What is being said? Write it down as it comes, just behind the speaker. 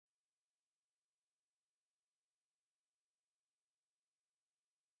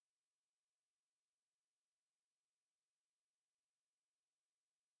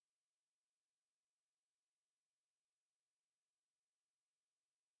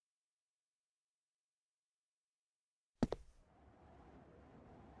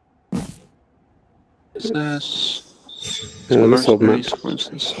This old map. For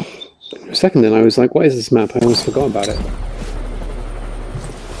a second then I was like, what is this map? I almost forgot about it.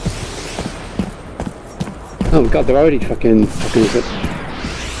 Oh god, they're already fucking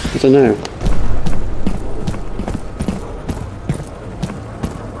I don't know.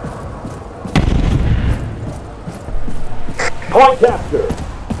 Point capture.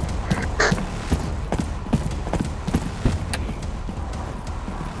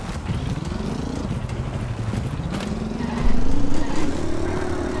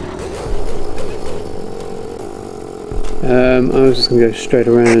 I was just gonna go straight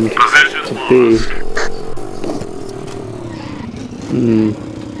around to B.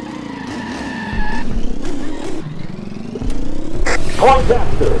 Point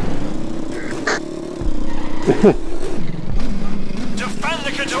capture. Defend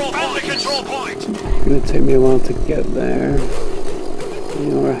the control point. It's gonna take me a while to get there.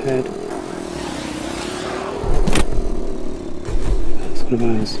 You're ahead. That's one of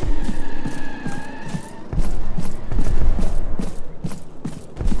ours.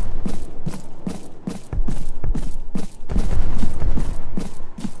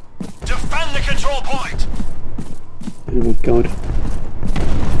 Defend the control point. Oh my god.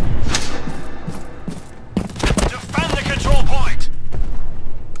 Defend the control point.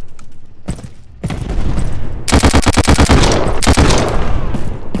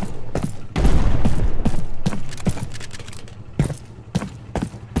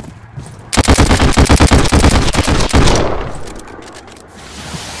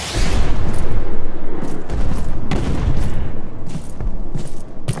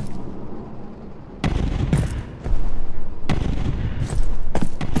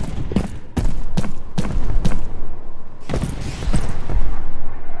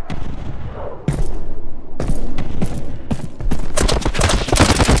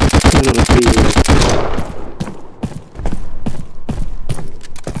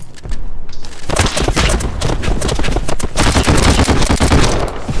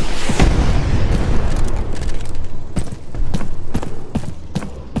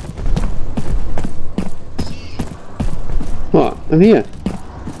 What? I'm here.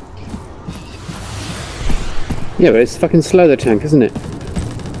 Yeah, but it's fucking slow, the tank, isn't it?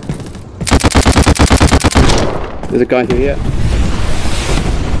 There's a guy here.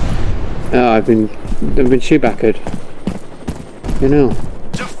 Oh, I've been shoe-backered. You know.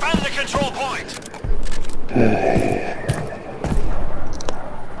 Defend the control point.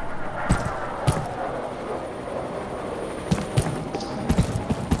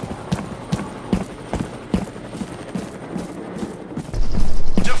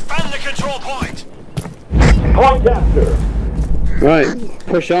 Defend the control point. Point capture. Right,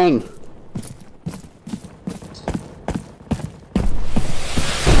 push on.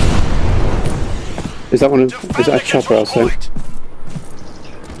 Is that one of, is that a chopper also?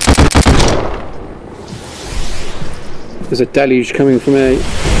 There's a deluge coming from A.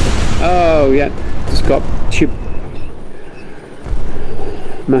 Oh yeah, just got tube.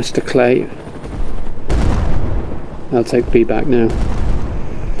 Master Clay. I'll take B back now.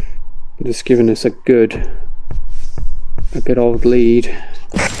 Just giving us a good old lead.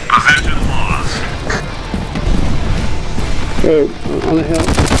 Position lost. Oh, on the hill.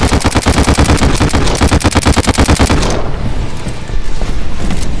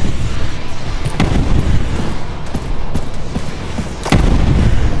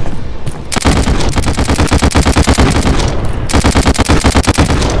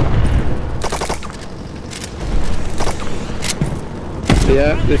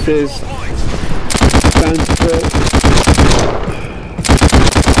 Yeah, this is bountiful.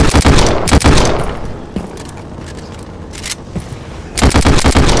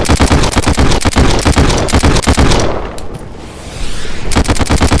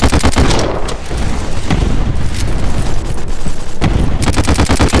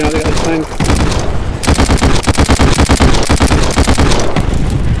 Now they got a tank.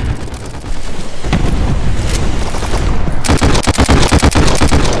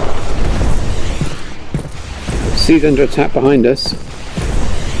 He's under attack behind us.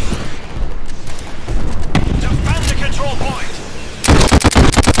 Defend the control point.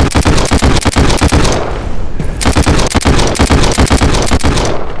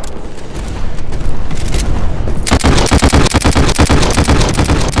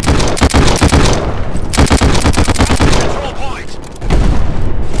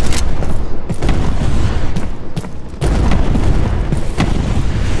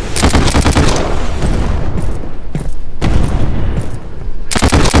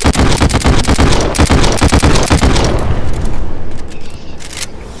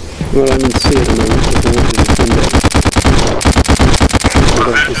 Well, I'm in C at the moment.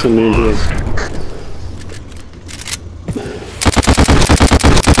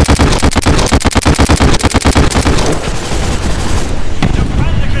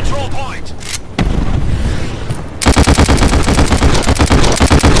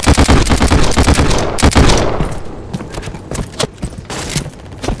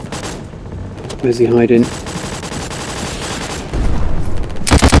 Where's he hiding?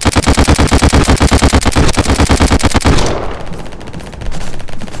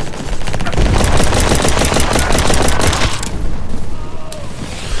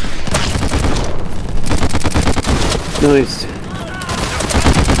 Nice.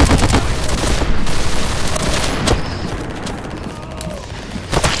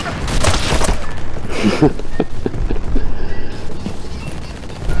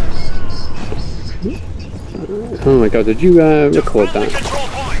 Oh my god, did you record that?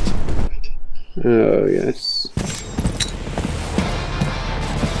 Oh yes.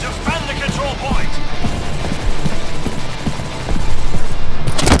 Defend the control point.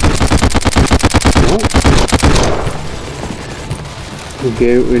 What?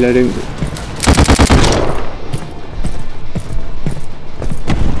 Okay, reloading.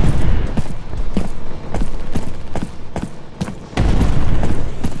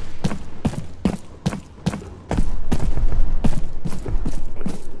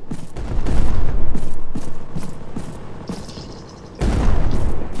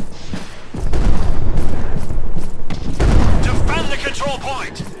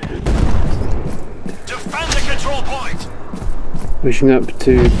 Pushing up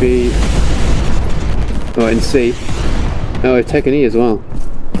to B. Oh, and C. Oh, I've taken E as well.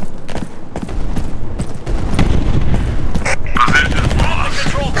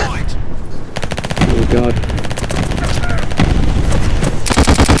 Oh god.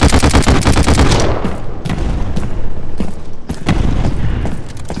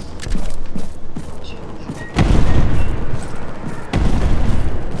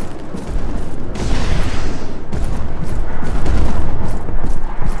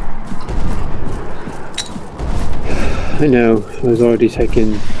 I know, I was already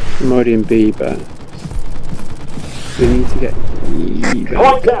taking, I'm already in B, but we need to get E back.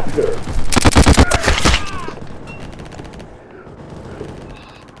 Point capture.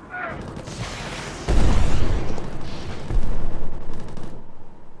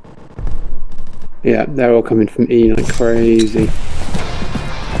 Yeah, they're all coming from E like crazy. Defend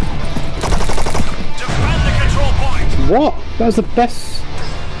the control point. What? That was the best.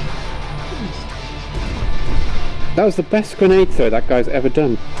 That was the best grenade throw that guy's ever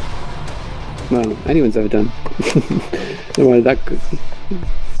done. Well, anyone's ever done. Well, that good.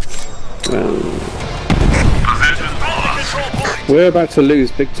 Well, we're about to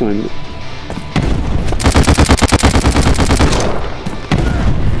lose big time.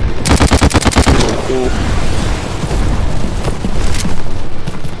 Oh,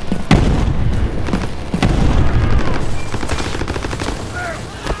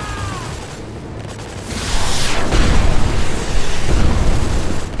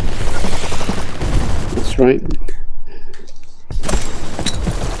 right.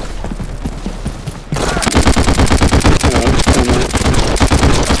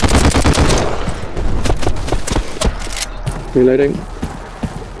 Reloading.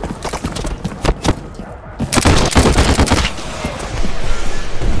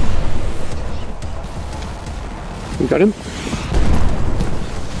 You got him?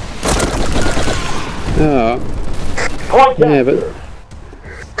 Oh. Yeah, but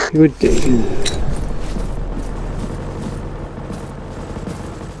you would do.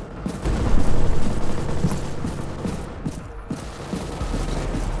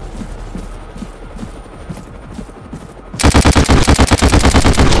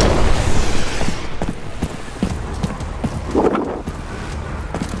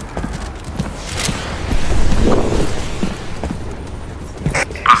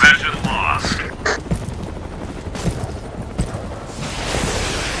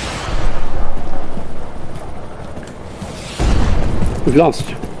 We've lost.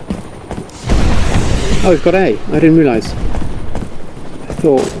 Oh, we've got A. I didn't realise. I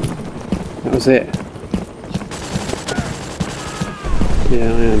thought that was it.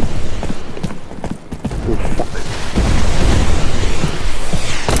 Yeah, I am. Oh, fuck.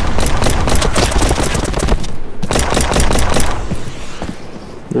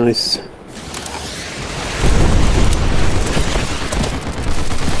 Nice.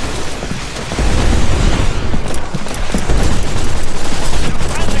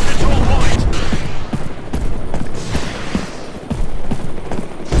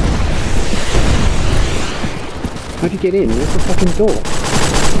 How do you get in? Where's the fucking door?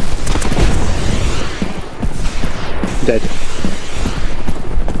 Dead.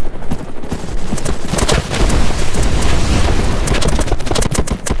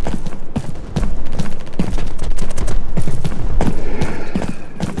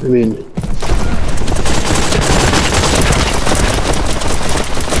 I'm in.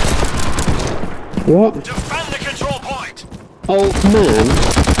 What? Defend the control point. Old man?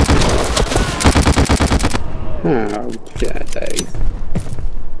 How dare they?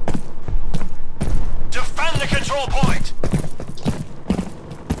 Defend the control point.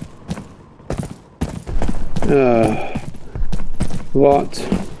 What?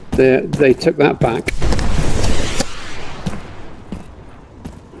 They took that back.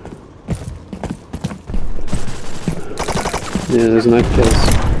 Yeah, there's no kills.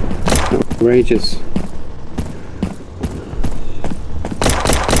 Outrageous.